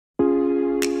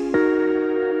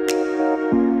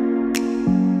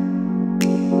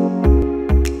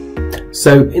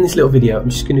So in this little video, I'm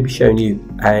just going to be showing you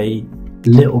a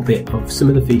little bit of some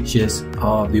of the features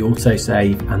of the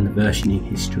autosave and the versioning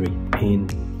history in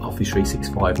Office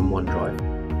 365 and OneDrive.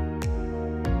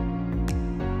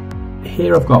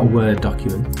 Here I've got a Word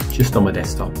document just on my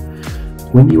desktop.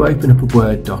 When you open up a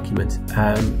Word document,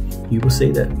 you will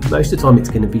see that most of the time it's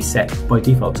going to be set by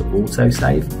default to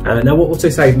autosave. Now what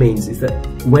autosave means is that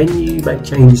when you make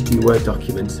changes to your Word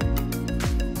document,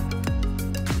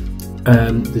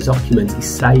 the document is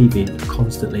saving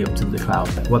constantly up to the cloud.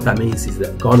 What that means is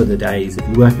that gone are the days if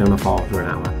you're working on a file for an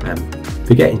hour,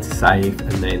 forgetting to save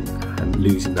and then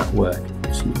losing that work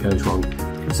if something goes wrong.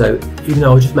 So even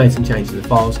though I just made some changes to the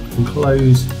files, I can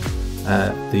close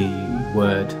the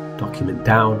Word document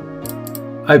down,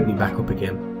 open it back up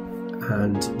again,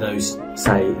 and those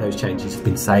changes have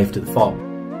been saved to the file.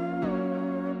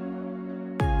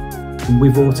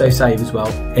 With autosave as well,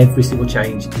 every single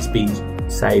change is being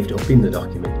saved up in the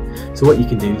document. So what you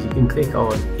can do is you can click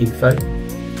on info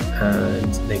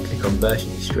and then click on version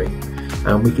history,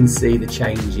 and we can see the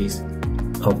changes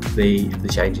of the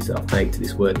changes that I've made to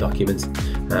this Word document.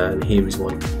 And here is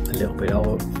one a little bit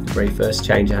of the very first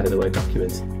change I had of the Word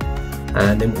document.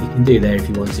 And then what you can do there, if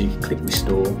you want to, you can click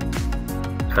restore,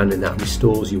 and then that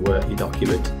restores your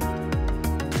document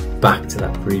back to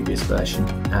that previous version,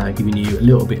 giving you a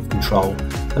little bit of control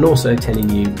and also telling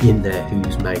you in there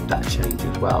who's made that change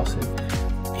as well. So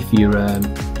if you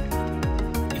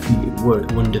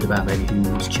wondered about maybe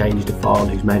who's changed a file,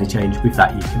 who's made a change, with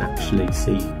that you can actually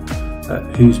see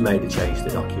who's made a change to the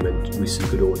document with some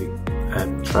good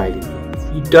audit trailing.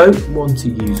 If you don't want to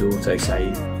use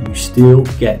autosave, you still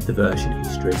get the version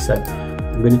history. So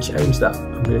I'm going to change that.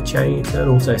 I'm going to turn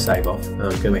autosave off, and I'm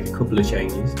going to make a couple of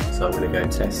changes. So I'm going to go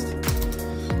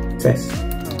test,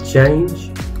 change,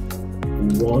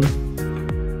 1,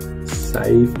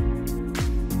 save,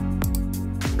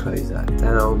 close that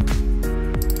down,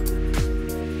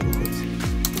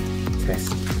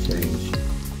 test, change,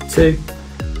 2,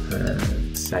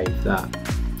 save that.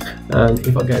 And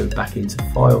if I go back into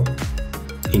file,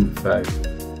 info,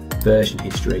 version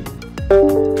history,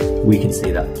 we can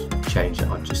see that change that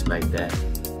I've just made there.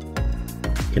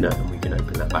 And we can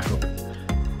open that back up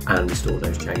and restore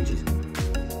those changes.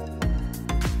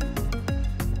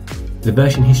 The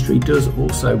version history does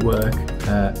also work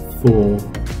for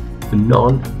the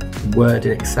non-Word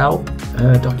and Excel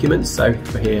documents. So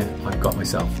for here, I've got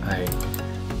myself an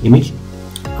image.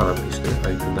 I'm just going to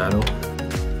open that up.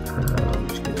 I'm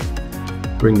just going to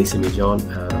bring this image on,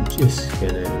 and I'm just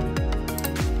going to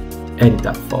edit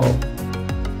that file.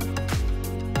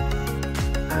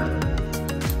 And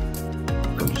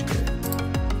I'm just going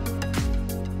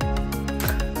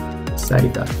to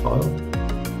save that file.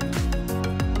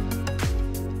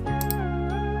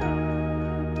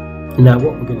 Now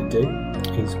what we're going to do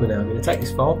is we're now going to take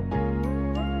this file,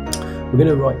 we're going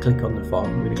to right click on the file,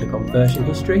 we're going to click on version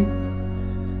history.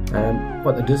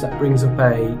 What that does, that brings up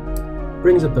a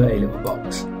little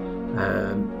box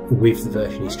with the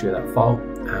version history of that file.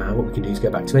 What we can do is go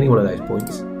back to any one of those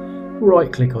points, right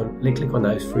click on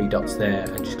those 3 dots there,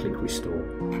 and just click restore.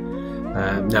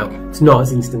 Now it's not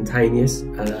as instantaneous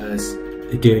as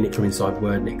doing it from inside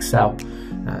Word and Excel,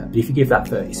 but if you give that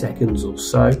 30 seconds or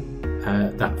so,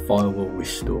 that file will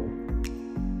restore.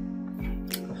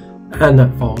 And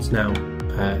that file's now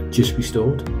just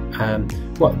restored.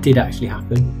 What did actually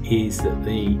happen is that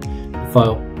the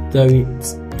file, though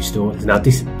it's restored, has now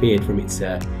disappeared from its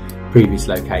previous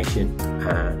location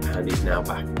and is now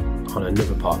back on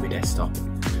another part of my desktop.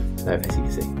 So as you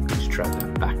can see, I'll just drag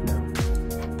that back now.